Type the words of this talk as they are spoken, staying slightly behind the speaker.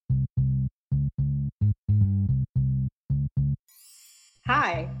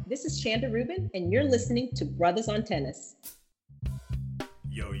Hi, this is Chanda Rubin, and you're listening to Brothers on Tennis.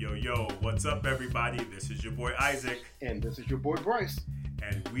 Yo, yo, yo, what's up, everybody? This is your boy Isaac. And this is your boy Bryce.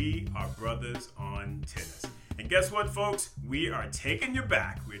 And we are Brothers on Tennis. And guess what, folks? We are taking you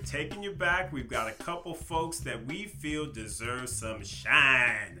back. We're taking you back. We've got a couple folks that we feel deserve some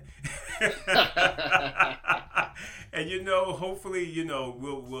shine. And hopefully,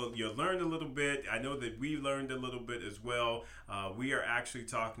 you'll learn a little bit. I know that we learned a little bit as well. We are actually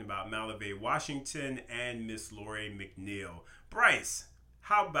talking about Malave Washington and Miss Lori McNeil. Bryce,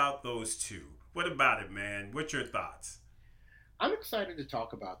 how about those two? What about it, man? What's your thoughts? I'm excited to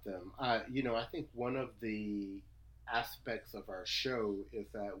talk about them. I think one of the aspects of our show is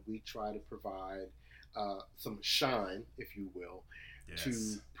that we try to provide some shine, if you will, yes,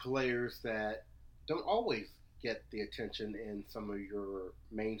 to players that don't always get the attention in some of your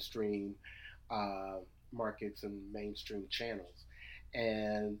mainstream markets and mainstream channels.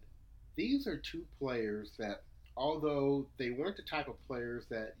 And these are two players that, although they weren't the type of players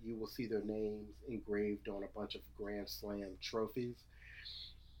that you will see their names engraved on a bunch of Grand Slam trophies,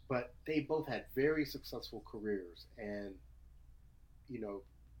 but they both had very successful careers. And,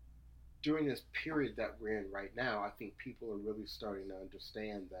 during this period that we're in right now, I think people are really starting to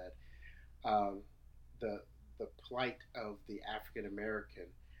understand that the plight of the African American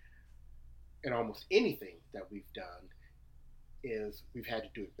in almost anything that we've done is we've had to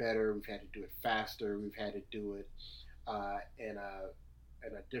do it better, we've had to do it faster, we've had to do it in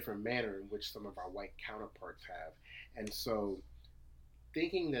a different manner in which some of our white counterparts have. And so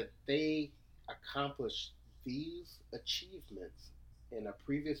thinking that they accomplished these achievements in a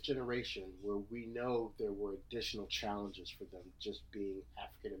previous generation where we know there were additional challenges for them just being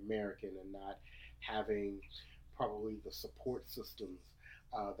African American and not having probably the support systems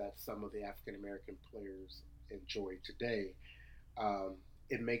that some of the African American players enjoy today,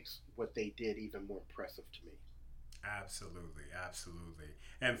 it makes what they did even more impressive to me. Absolutely, absolutely.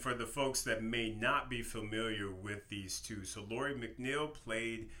 And for the folks that may not be familiar with these two, so Lori McNeil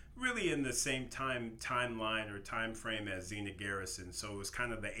played really in the same timeline or time frame as Zina Garrison. So it was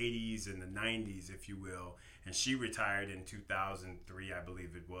kind of the 80s and the 90s, if you will. And she retired in 2003, I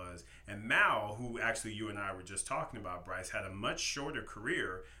believe it was. And Mal, who actually you and I were just talking about, Bryce, had a much shorter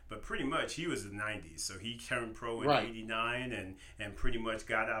career, but pretty much he was the 90s. So he turned pro in Right. 89 and pretty much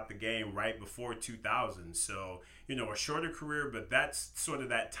got out the game right before 2000. So, a shorter career, but that's sort of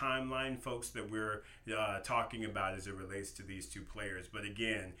that timeline, folks, that we're talking about as it relates to these two players. But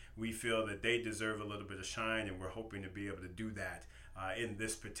again, we feel that they deserve a little bit of shine, and we're hoping to be able to do that in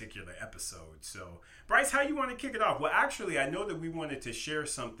this particular episode. So, Bryce, how you want to kick it off? Well, actually, I know that we wanted to share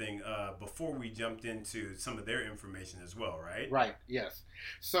something before we jumped into some of their information as well, right? Right, yes.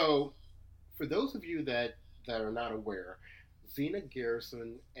 So, for those of you that are not aware, Zina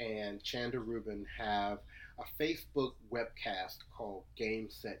Garrison and Chanda Rubin have a Facebook webcast called Game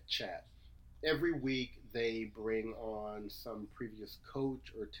Set Chat. Every week, they bring on some previous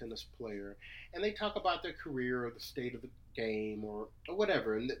coach or tennis player, and they talk about their career or the state of the game or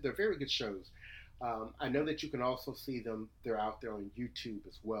whatever, and they're very good shows. I know that you can also see them. They're out there on YouTube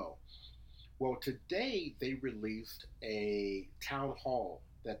as well. Well, today they released a town hall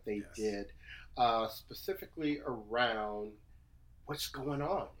that they did specifically around what's going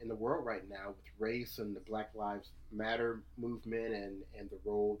on in the world right now with race and the Black Lives Matter movement and the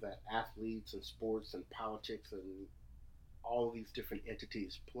role that athletes and sports and politics and all these different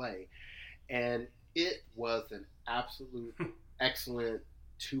entities play. And it was an absolute excellent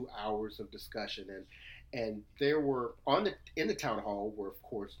 2 hours of discussion. And there were in the town hall were of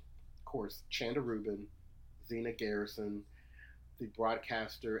course Chanda Rubin, Zina Garrison, the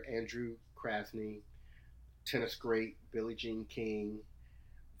broadcaster Andrew Krasny, tennis great Billie Jean King,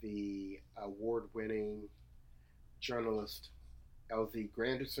 the award-winning journalist LZ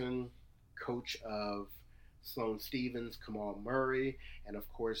Granderson, coach of Sloane Stephens, Kamal Murray, and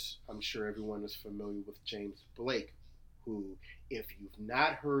of course, I'm sure everyone is familiar with James Blake, who, if you've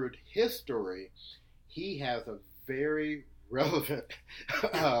not heard his story, he has a very relevant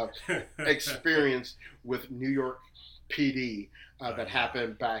experience with New York PD that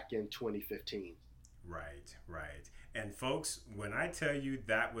happened back in 2015. Right. And folks, when I tell you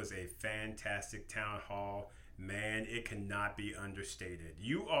that was a fantastic town hall, man, it cannot be understated.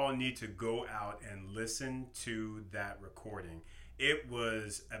 You all need to go out and listen to that recording. It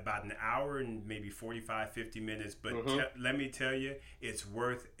was about an hour and maybe 45, 50 minutes, but let me tell you, it's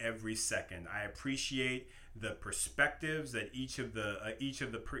worth every second. I appreciate the perspectives that each of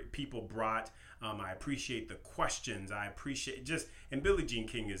the people brought. I appreciate the questions. I appreciate and Billie Jean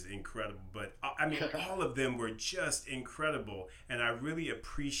King is incredible, but I mean, all of them were just incredible. And I really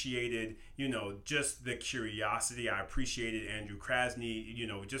appreciated, just the curiosity. I appreciated Andrew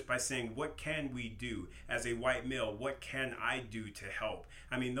Krasny, just by saying, what can we do as a white male? What can I do to help?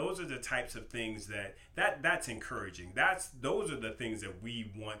 I mean, those are the types of things that's encouraging. Those are the things that we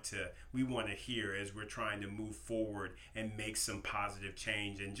want to hear as we're trying to move forward and make some positive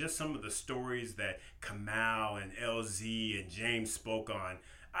change. And just some of the stories that Kamal and LZ and James spoke on.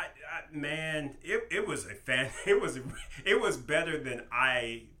 It was better than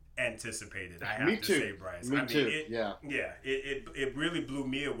I anticipated. I have to say, Bryce. It really blew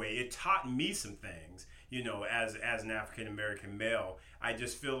me away. It taught me some things. As an African American male, I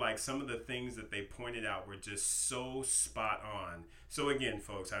just feel like some of the things that they pointed out were just so spot on. So again,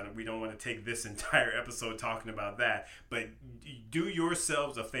 folks, we don't want to take this entire episode talking about that, but do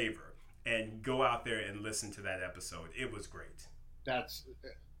yourselves a favor and go out there and listen to that episode. It was great.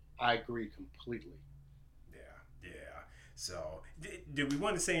 I agree completely. Yeah. So, did we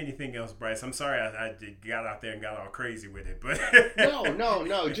want to say anything else, Bryce? I'm sorry I got out there and got all crazy with it, but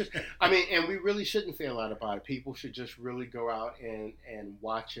no. Just, and we really shouldn't say a lot about it. People should just really go out and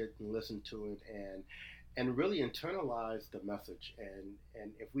watch it and listen to it and really internalize the message.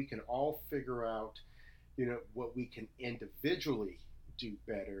 And if we can all figure out, what we can individually do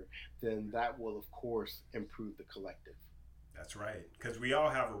better, then that will, of course, improve the collective. That's right, because we all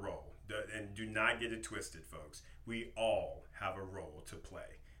have a role, and do not get it twisted, folks. We all have a role to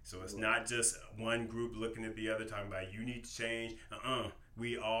play. So it's not just one group looking at the other talking about you need to change.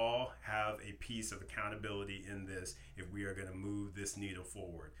 We all have a piece of accountability in this if we are going to move this needle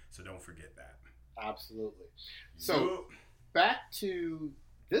forward. So don't forget that. Absolutely. So back to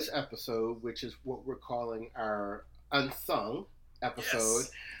this episode, which is what we're calling our Unsung episode.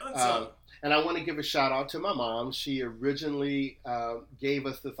 Yes. And I want to give a shout out to my mom. She originally gave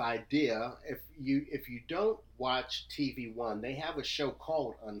us this idea. If you don't watch TV One, they have a show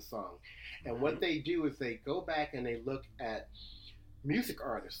called Unsung. And what they do is they go back and they look at music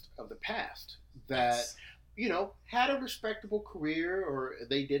artists of the past that, had a respectable career or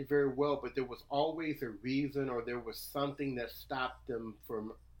they did very well, but there was always a reason or there was something that stopped them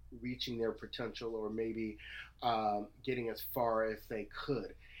from reaching their potential or maybe getting as far as they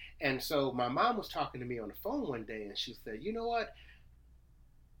could. And so my mom was talking to me on the phone one day and she said, you know what?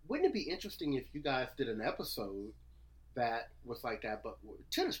 Wouldn't it be interesting if you guys did an episode that was like that, but with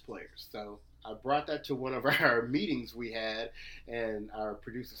tennis players? So I brought that to one of our meetings we had, and our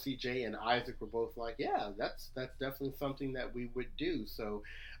producer CJ and Isaac were both like, yeah, that's definitely something that we would do. So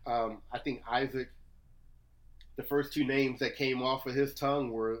I think Isaac, the first two names that came off of his tongue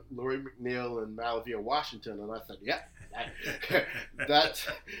were Lori McNeil and Malavia Washington. And I said, yeah,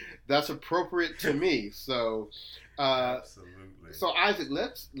 that's appropriate to me. So, absolutely. So Isaac,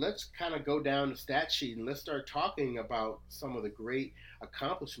 let's kind of go down the stat sheet and let's start talking about some of the great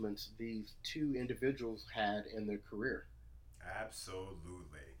accomplishments these two individuals had in their career.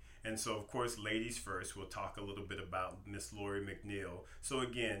 Absolutely. And so, of course, ladies first, we'll talk a little bit about Miss Lori McNeil. So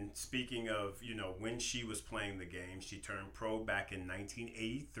again, speaking of, when she was playing the game, she turned pro back in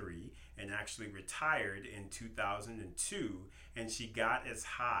 1983 and actually retired in 2002. And she got as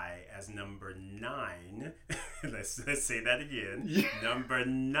high as number 9. let's say that again. Yeah. Number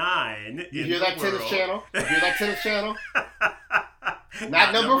 9 you in hear the that world. Tennis channel? You hear that tennis channel?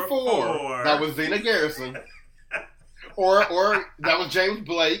 Not number 4. That was Zina Garrison. Or that was James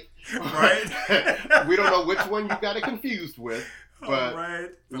Blake. Right. We don't know which one you got it confused with. But right.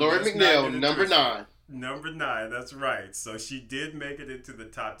 Lori McNeil, number 9. Number 9, that's right. So she did make it into the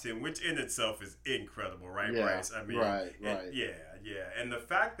top 10, which in itself is incredible, right, yeah, Bryce? I mean, right. Yeah. And the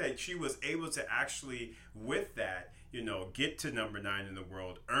fact that she was able to actually, with that, get to number 9 in the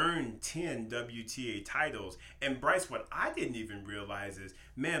world, earn 10 WTA titles. And Bryce, what I didn't even realize is,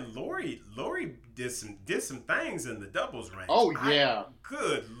 man, Lori did some things in the doubles ranks. Oh yeah.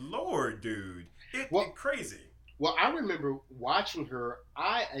 Good Lord, dude. It's crazy. Well, I remember watching her.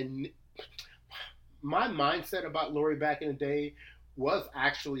 My mindset about Lori back in the day was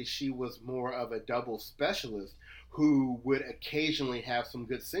actually she was more of a doubles specialist who would occasionally have some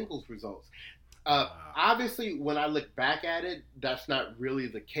good singles results. Obviously, when I look back at it, that's not really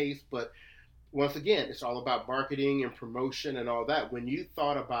the case. But once again, it's all about marketing and promotion and all that. When you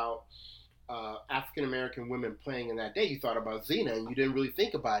thought about African American women playing in that day, you thought about Zina, and you didn't really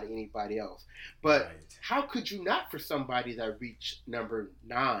think about anybody else. But how could you not for somebody that reached number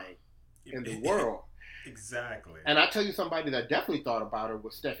 9 in the world? Exactly. And I tell you, somebody that definitely thought about her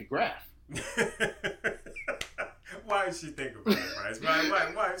was Steffi Graf. Why did she think about it,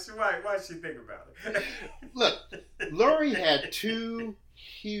 Bryce? Why did she think about it? Look, Lori had 2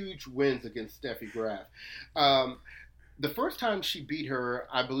 huge wins against Steffi Graf. The first time she beat her,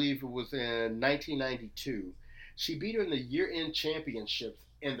 I believe it was in 1992. She beat her in the year-end championships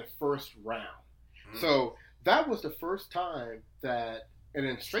in the first round. So that was the first time that, and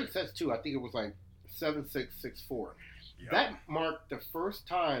in straight sets too, I think it was like 7-6, 6-4. Yep. That marked the first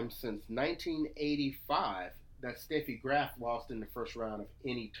time since 1985 that Steffi Graf lost in the first round of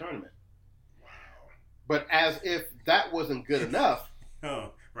any tournament. Wow. But as if that wasn't good enough,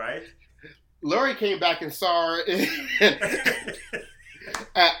 right? Lori came back and saw her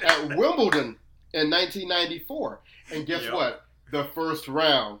at Wimbledon in 1994. And guess what? The first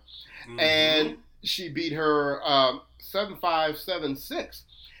round. Mm-hmm. And she beat her 7-5, 7-6.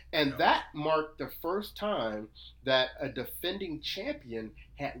 And that marked the first time that a defending champion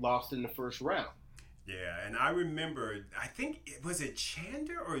had lost in the first round. Yeah, and I remember, I think, was it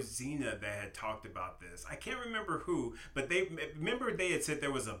Chanda or Zina that had talked about this? I can't remember who, but they had said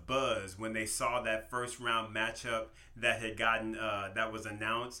there was a buzz when they saw that first round matchup that had gotten, that was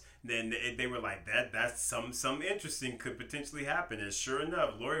announced. Then they were like, that's some interesting could potentially happen. And sure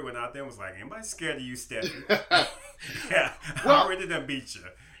enough, Lori went out there and was like, anybody scared of you, Steffi? Yeah, well, I already done beat you.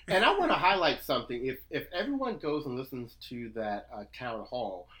 And I want to highlight something. If everyone goes and listens to that town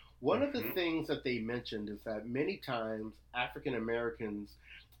hall, one of the things that they mentioned is that many times African Americans,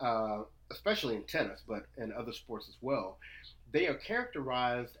 especially in tennis, but in other sports as well, they are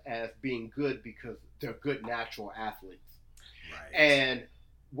characterized as being good because they're good natural athletes. Right. And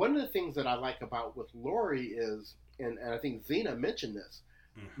one of the things that I like about with Lori is, and I think Zina mentioned this,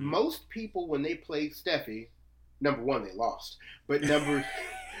 most people when they played Steffi, number one, they lost. But number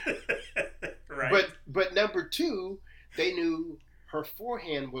right. But number two, they knew her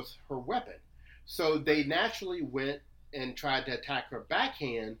forehand was her weapon. So they naturally went and tried to attack her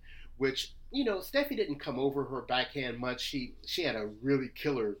backhand, which, you know, Steffi didn't come over her backhand much. She had a really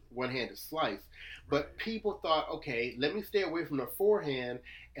killer one-handed slice. But people thought, okay, let me stay away from the forehand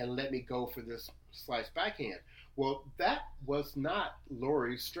and let me go for this slice backhand. Well, that was not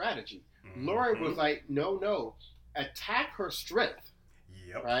Lori's strategy. Lori was like, no, attack her strength.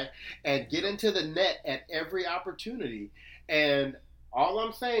 Yep. Right? And get into the net at every opportunity. And all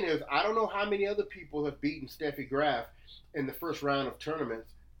I'm saying is, I don't know how many other people have beaten Steffi Graf in the first round of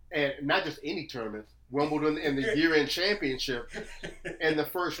tournaments, and not just any tournaments, Wimbledon and the year-end championship in the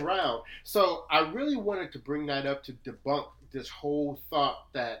first round. So I really wanted to bring that up to debunk this whole thought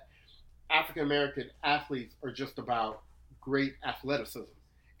that African-American athletes are just about great athleticism.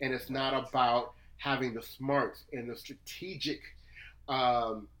 And it's not about having the smarts and the strategic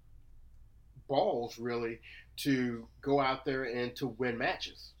balls, really, to go out there and to win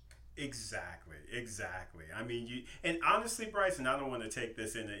matches. Exactly. I mean, and honestly, Bryson, I don't want to take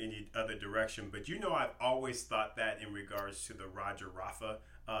this in any other direction, but you know, I've always thought that in regards to the Roger Rafa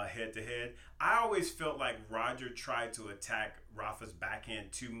head-to-head. I always felt like Roger tried to attack Rafa's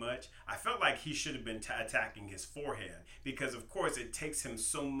backhand too much. I felt like he should have been attacking his forehand because, of course, it takes him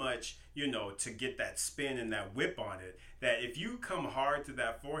so much, you know, to get that spin and that whip on it, that if you come hard to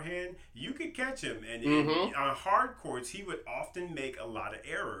that forehand, you could catch him. And on hard courts, he would often make a lot of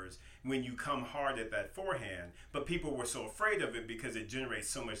errors when you come hard at that forehand. But people were so afraid of it because it generates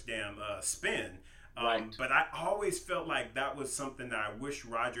so much damn spin. Right. But I always felt like that was something that I wish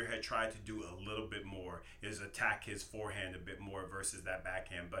Roger had tried to do a little bit more, is attack his forehand a bit more versus that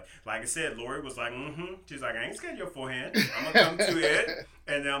backhand. But like I said, Lori was like, she's like, I ain't scared of your forehand. I'm gonna come to it,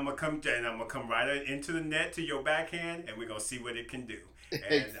 and then I'm gonna come right into the net to your backhand, and we're gonna see what it can do.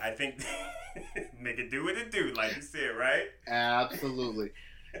 And I think make it do what it do, like you said, right? Absolutely.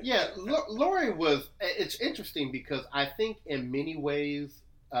 Yeah, Lori was. It's interesting because I think in many ways,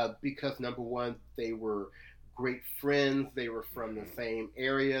 because number one, they were great friends. They were from the same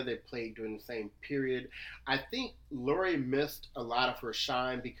area. They played during the same period. I think Lori missed a lot of her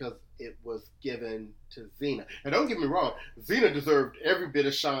shine because it was given to Zina. And don't get me wrong, Zina deserved every bit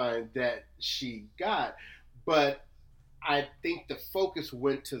of shine that she got. But I think the focus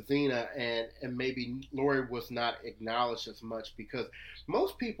went to Zina, and maybe Lori was not acknowledged as much because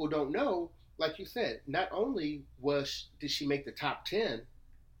most people don't know, like you said, not only did she make the top 10,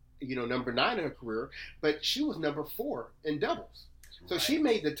 you know, number 9 in her career, but she was number 4 in doubles. So she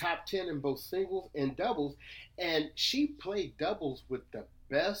made the top 10 in both singles and doubles, and she played doubles with the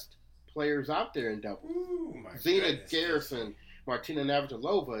best players out there in doubles. Zina Garrison, Martina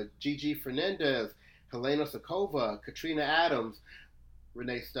Navratilova, Gigi Fernandez, Helena Sokova, Katrina Adams,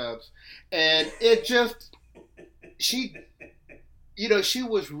 Renee Stubbs. And it just, she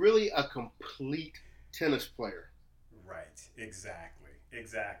was really a complete tennis player. Right.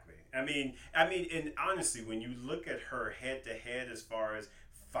 Exactly. I mean, and honestly, when you look at her head to head as far as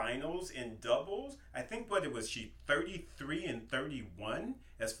finals in doubles, I think what it was, she 33 and 31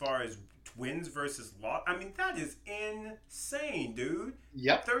 as far as wins versus loss. I mean, that is insane, dude.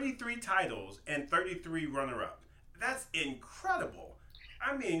 Yep. 33 titles and 33 runner up. That's incredible.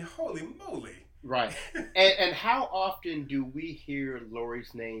 I mean, holy moly. Right. And how often do we hear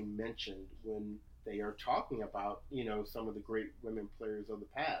Lori's name mentioned when they are talking about, some of the great women players of the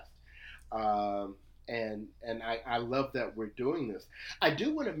past? And I love that we're doing this. I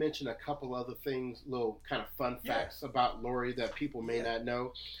do want to mention a couple other things, little kind of fun facts about Lori that people may not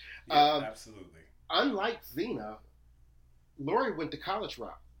know. Yeah, absolutely. Unlike Xena, Lori went to college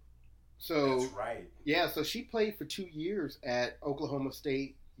route. So that's right. Yeah, so she played for 2 years at Oklahoma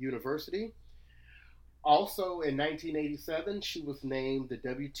State University. Also, in 1987, she was named the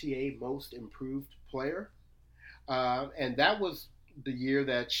WTA Most Improved Player. And that was the year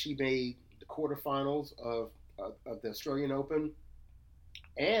that she made the quarterfinals of the Australian Open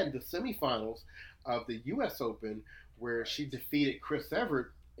and the semifinals of the U.S. Open, where she defeated Chris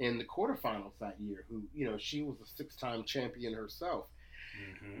Evert in the quarterfinals that year, who, she was a 6-time champion herself.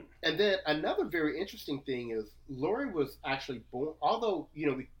 Mm-hmm. And then another very interesting thing is Lori was actually born, although,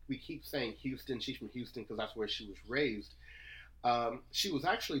 we keep saying Houston, she's from Houston because that's where she was raised. She was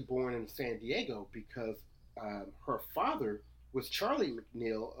actually born in San Diego because her father was Charlie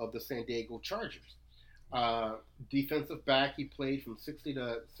McNeil of the San Diego Chargers. Defensive back, he played from 60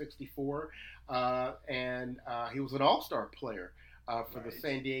 to 64, and he was an all-star player for the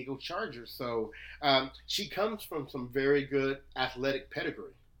San Diego Chargers. So she comes from some very good athletic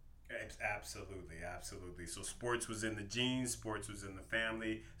pedigree. Absolutely. So sports was in the genes, sports was in the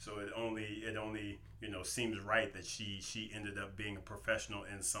family. So it only seems right that she ended up being a professional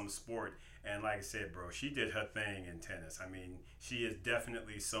in some sport. And like I said, bro, she did her thing in tennis. I mean, she is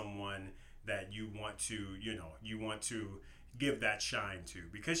definitely someone that you want to give that shine to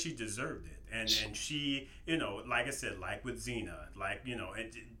because she deserved it. And she, like I said, like with Xena,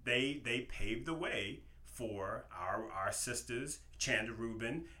 they paved the way for our sisters, Chanda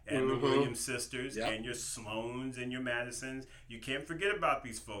Rubin and the Williams sisters, and your Sloanes and your Madisons. You can't forget about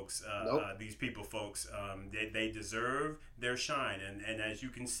these folks, these people, folks. They deserve their shine. And as you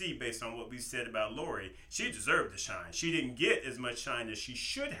can see, based on what we said about Lori, she deserved the shine. She didn't get as much shine as she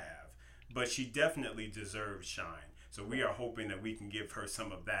should have, but she definitely deserves shine. So we are hoping that we can give her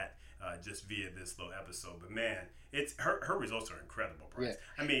some of that just via this little episode. But man, it's her results are incredible, Bryce.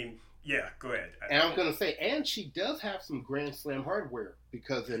 Yeah. I mean, yeah, go ahead. And I'm going to say, and she does have some Grand Slam hardware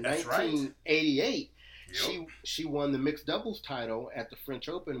because in 1988, she won the mixed doubles title at the French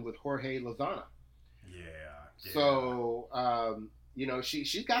Open with Jorge Lozana. Yeah. So,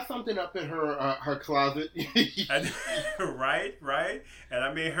 she's got something up in her closet. Right. And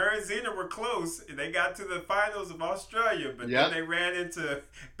I mean, her and Xena were close. They got to the finals of Australia, but then they ran into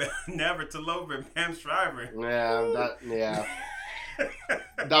Navratilova and Pam Shriver. Yeah.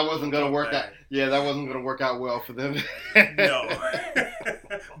 That wasn't going to work out. Yeah, that wasn't going to work out well for them. No.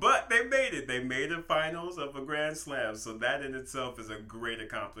 But they made it. They made the finals of a Grand Slam. So that in itself is a great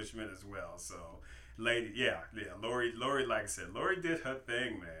accomplishment as well. So, Lori, like I said, Lori did her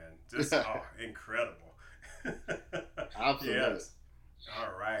thing, man. Just, incredible. Absolutely. Yes.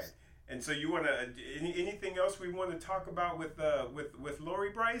 All right. And so you want to, anything else we want to talk about with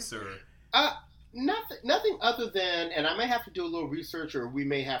Lori, Bryce, or? Nothing other than, and I may have to do a little research, or we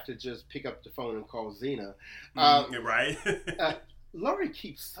may have to just pick up the phone and call Xena. Right. Lori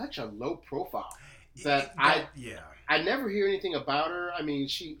keeps such a low profile that I never hear anything about her. I mean,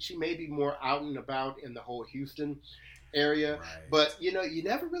 she may be more out and about in the whole Houston area, but you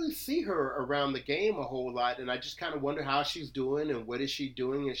never really see her around the game a whole lot, and I just kind of wonder how she's doing and what is she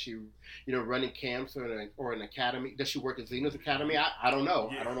doing. Is she running camps or an academy? Does she work at Xena's academy? I don't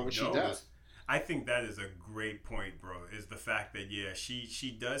know. I don't know what she does. I think that is a great point, bro, is the fact that,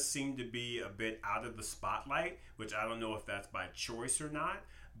 she does seem to be a bit out of the spotlight, which I don't know if that's by choice or not.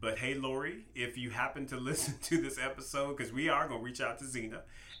 But hey, Lori, if you happen to listen to this episode, because we are going to reach out to Xena,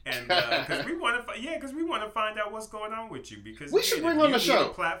 and because we want to find out what's going on with you. Because we should bring her on the show.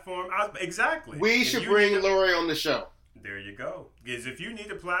 Platform, exactly. We should bring Lori on the show. There you go. Because if you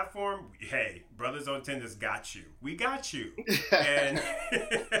need a platform, hey, Brothers on Tennis got you. We got you. And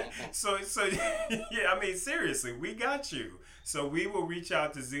So yeah, I mean, seriously, we got you. So we will reach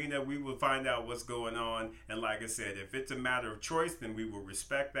out to Xena. We will find out what's going on. And like I said, if it's a matter of choice, then we will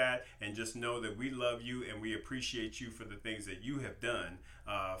respect that and just know that we love you and we appreciate you for the things that you have done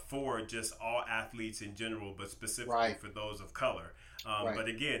for just all athletes in general, but specifically for those of color. But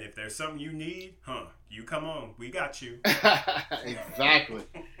again, if there's something you need, you come on. We got you. Exactly.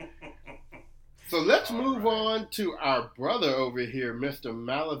 So let's move on to our brother over here, Mr.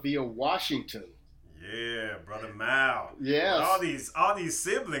 Malavia Washington. Yeah, brother Mal. Yes. All these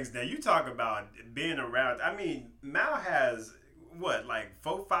siblings. Now you talk about being around. I mean, Mal has what, like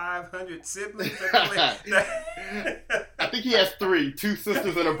 500 siblings? I think he has 3, 2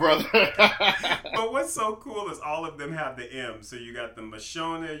 sisters and a brother. But what's so cool is all of them have the M. So you got the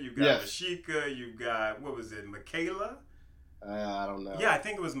Mashona, you got Mashika, you got, what was it, Michaela? I don't know. Yeah, I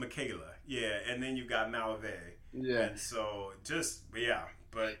think it was Michaela. Yeah, and then you got Malave. Yeah. And so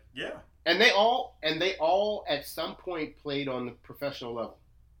but yeah. And they all at some point played on the professional level.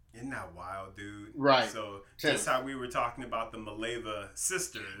 Isn't that wild, dude? Right. So just how we were talking about the Maleva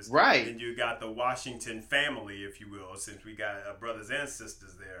sisters. Right. And you got the Washington family, if you will, since we got brothers and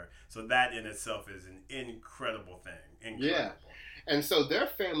sisters there. So that in itself is an incredible thing. Incredible. Yeah. And so their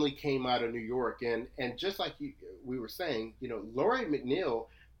family came out of New York. And just like we were saying, Lori McNeil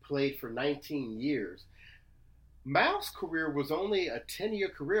played for 19 years. Mal's career was only a 10-year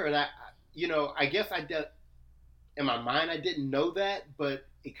career. And I guess in my mind, I didn't know that, but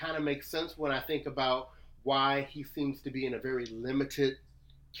it kind of makes sense when I think about why he seems to be in a very limited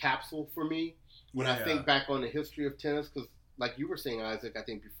capsule for me. When I think back on the history of tennis, because like you were saying, Isaac, I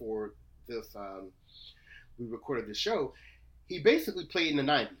think before this, we recorded the show, he basically played in the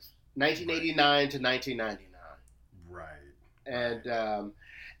 90s, 1989 to 1999. Right.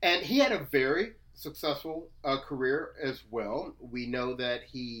 And he had a very successful career as well. We know that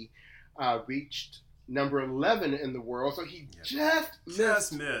he reached number 11 in the world, so he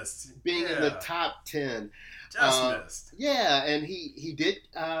just missed being in the top 10. Missed. Yeah, and he did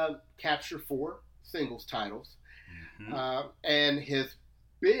capture 4 singles titles. Mm-hmm. And his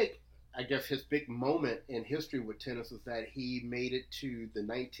big moment in history with tennis is that he made it to the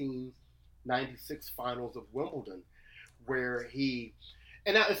 1996 finals of Wimbledon, where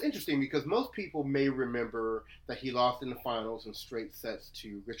and now it's interesting because most people may remember that he lost in the finals in straight sets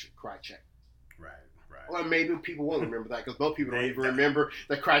to Richard Krajicek. Right. Or maybe people won't remember that because most people don't even remember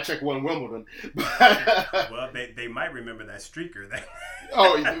that Krajicek won Wimbledon. Well, they might remember that streaker.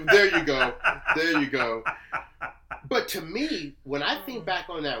 Oh, there you go. But to me, when I think back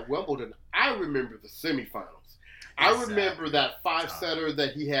on that Wimbledon, I remember the semifinals. Exactly. I remember that 5-setter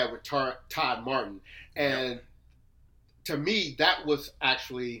that he had with Todd Martin. And to me, that was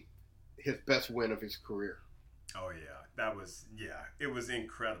actually his best win of his career. Oh, yeah. It was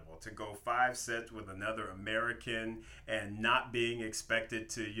incredible to go 5 sets with another American and not being expected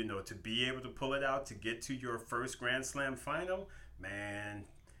to, to be able to pull it out to get to your first Grand Slam final. Man,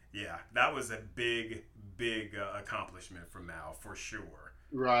 yeah, that was a big accomplishment for Mal for sure.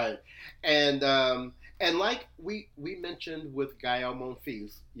 Right. And like we mentioned with Gael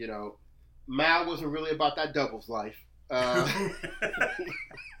Monfils, Mal wasn't really about that doubles life.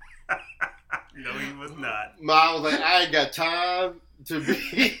 No, he was not. Mal was like, I ain't got time to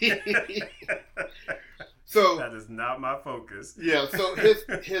be. So that is not my focus. Yeah, so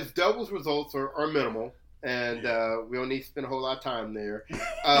his doubles results are minimal, and we don't need to spend a whole lot of time there.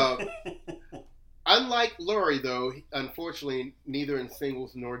 Unlike Lori, though, unfortunately, neither in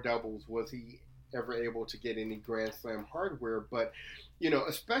singles nor doubles was he ever able to get any Grand Slam hardware. But,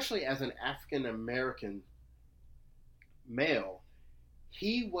 especially as an African American male,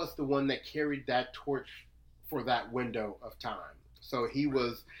 he was the one that carried that torch for that window of time. So he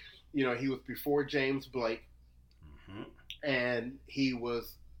was, he was before James Blake, and he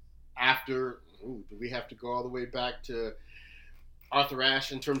was after. Do we have to go all the way back to Arthur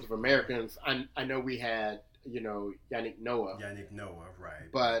Ashe in terms of Americans? I know we had, Yannick Noah. Yannick Noah, right.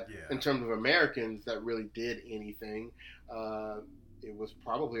 But in terms of Americans that really did anything, it was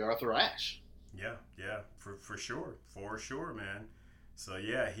probably Arthur Ashe. Yeah, for sure, man. So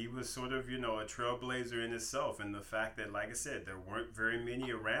yeah, he was sort of, a trailblazer in itself, and the fact that, like I said, there weren't very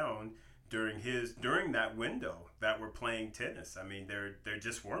many around during that window that were playing tennis. I mean, there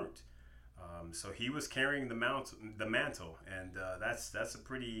just weren't. So he was carrying the mantle, and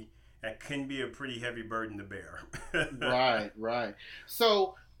that can be a pretty heavy burden to bear. Right.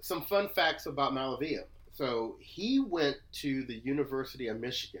 So some fun facts about Malavia. So he went to the University of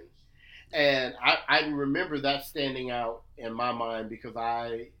Michigan. And I remember that standing out in my mind because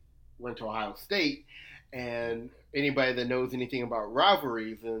I went to Ohio State, and anybody that knows anything about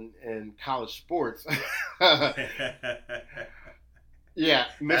rivalries in college sports, yeah,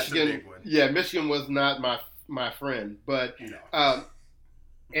 Michigan. Yeah, Michigan was not my friend, but no.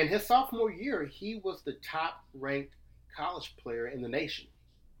 In his sophomore year, he was the top ranked college player in the nation.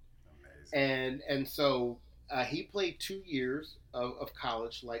 Amazing. And so he played 2 years of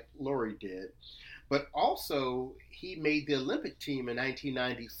college like Laurie did, but also he made the Olympic team in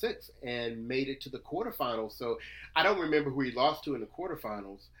 1996 and made it to the quarterfinals. So I don't remember who he lost to in the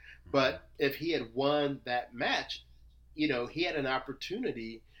quarterfinals, but if he had won that match, he had an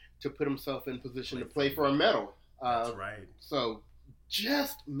opportunity to put himself in position to play for a medal. That's right. So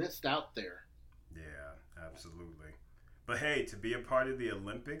just missed out there. Yeah, absolutely. But hey, to be a part of the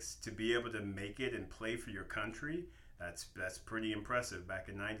Olympics, to be able to make it and play for your country, that's pretty impressive. Back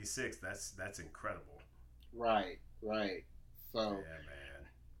in '96, that's incredible. Right. So, yeah, man.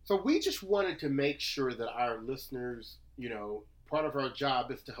 So we just wanted to make sure that our listeners, part of our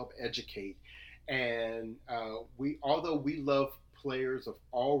job is to help educate, and although we love players of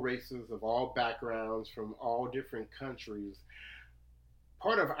all races, of all backgrounds, from all different countries,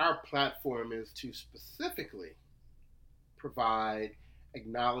 part of our platform is to specifically provide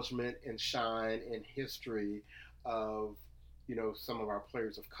acknowledgement and shine and history of some of our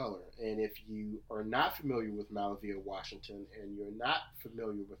players of color. And if you are not familiar with Malavia Washington and you're not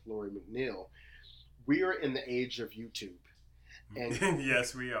familiar with Lori McNeil, we are in the age of YouTube. And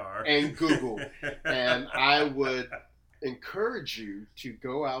yes, we are. And Google. And I would encourage you to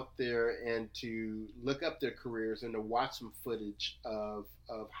go out there and to look up their careers and to watch some footage of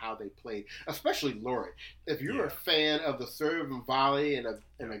how they played, especially Lori. If you're a fan of the serve and volley and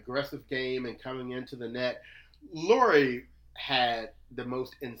an aggressive game and coming into the net, Lori had the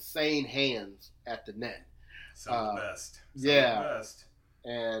most insane hands at the net. Some of the best.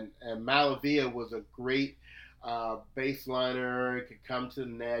 And Malavia was a great baseliner, could come to the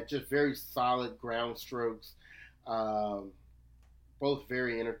net, just very solid ground strokes. Both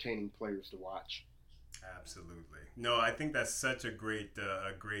very entertaining players to watch. Absolutely. No, I think that's such a great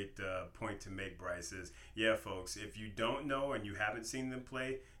point to make, Bryce. Is folks, if you don't know and you haven't seen them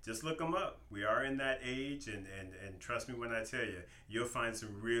play, just look them up. We are in that age, and trust me when I tell you, you'll find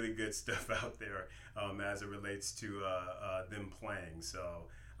some really good stuff out there as it relates to them playing. So,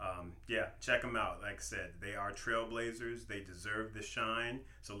 check them out. Like I said, they are trailblazers. They deserve the shine.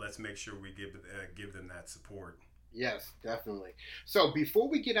 So let's make sure we give them that support. Yes, definitely. So before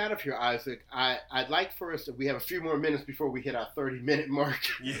we get out of here, Isaac, I'd like for us we have a few more minutes before we hit our 30-minute mark.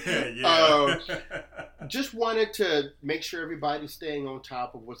 Just wanted to make sure everybody's staying on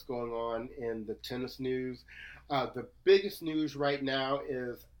top of what's going on in the tennis news. The biggest news right now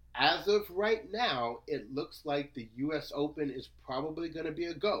is, as of right now, it looks like the U.S. Open is probably going to be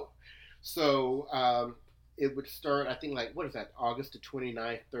a go. So it would start, I think, August the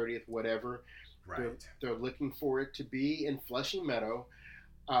 29th, 30th, whatever. Right. They're looking for it to be in Flushing Meadow.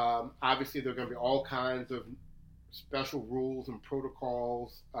 Obviously, there are going to be all kinds of special rules and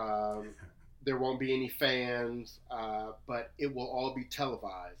protocols. There won't be any fans, but it will all be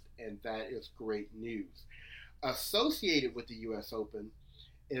televised, and that is great news. Associated with the U.S. Open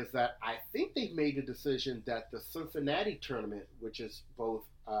is that I think they've made a decision that the Cincinnati tournament, which is both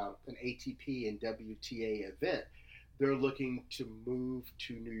an ATP and WTA event, they're looking to move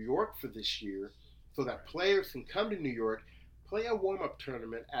to New York for this year so that players can come to New York, play a warm-up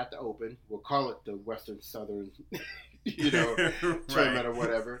tournament at the Open. We'll call it the Western Southern, tournament or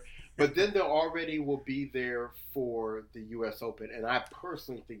whatever. But then they already will be there for the U.S. Open. And I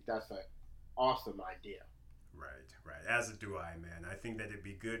personally think that's an awesome idea. Right. As do I, man. I think that it'd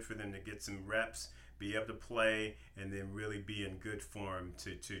be good for them to get some reps, be able to play, and then really be in good form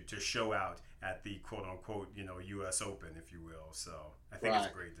to show out at the quote-unquote, U.S. Open, if you will. So I think it's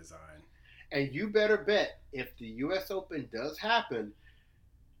a great design. And you better bet if the U.S. Open does happen,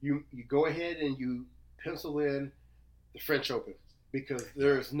 you go ahead and you pencil in the French Open, because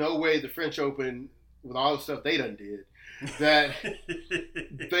there's no way the French Open, with all the stuff they done did, that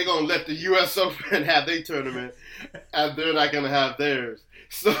they're going to let the U.S. Open have their tournament and they're not going to have theirs.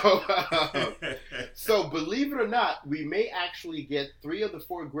 So believe it or not, we may actually get 3 of the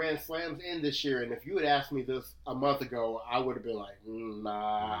 4 Grand Slams in this year. And if you had asked me this a month ago, I would have been like,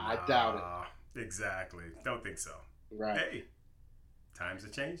 I doubt it. Exactly. Don't think so. Right. Hey, times are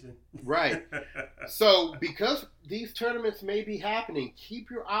changing. Right. So because these tournaments may be happening, keep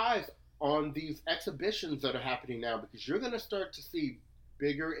your eyes on these exhibitions that are happening now, because you're going to start to see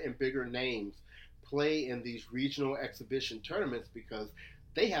bigger and bigger names play in these regional exhibition tournaments, because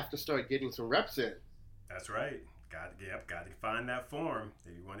they have to start getting some reps in. That's right. Got to find that form.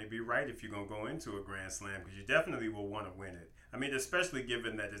 You want to be right if you're going to go into a Grand Slam, because you definitely will want to win it. I mean, especially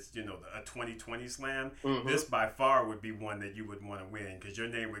given that it's, a 2020 slam, this by far would be one that you would want to win, because your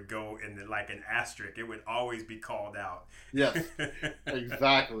name would go in like an asterisk. It would always be called out. Yes,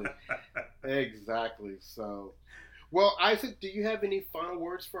 exactly. Exactly. So, well, Isaac, do you have any final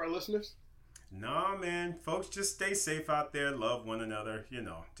words for our listeners? Nah, man. Folks, just stay safe out there. Love one another.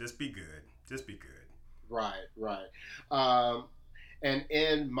 Just be good. Just be good. Right. And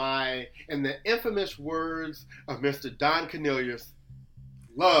in the infamous words of Mr. Don Cornelius,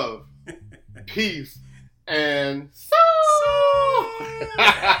 love, peace, and soul.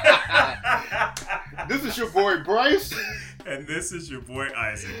 This is your boy Bryce. And this is your boy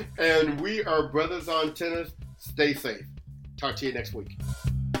Isaac. And we are Brothers on Tennis. Stay safe. Talk to you next week.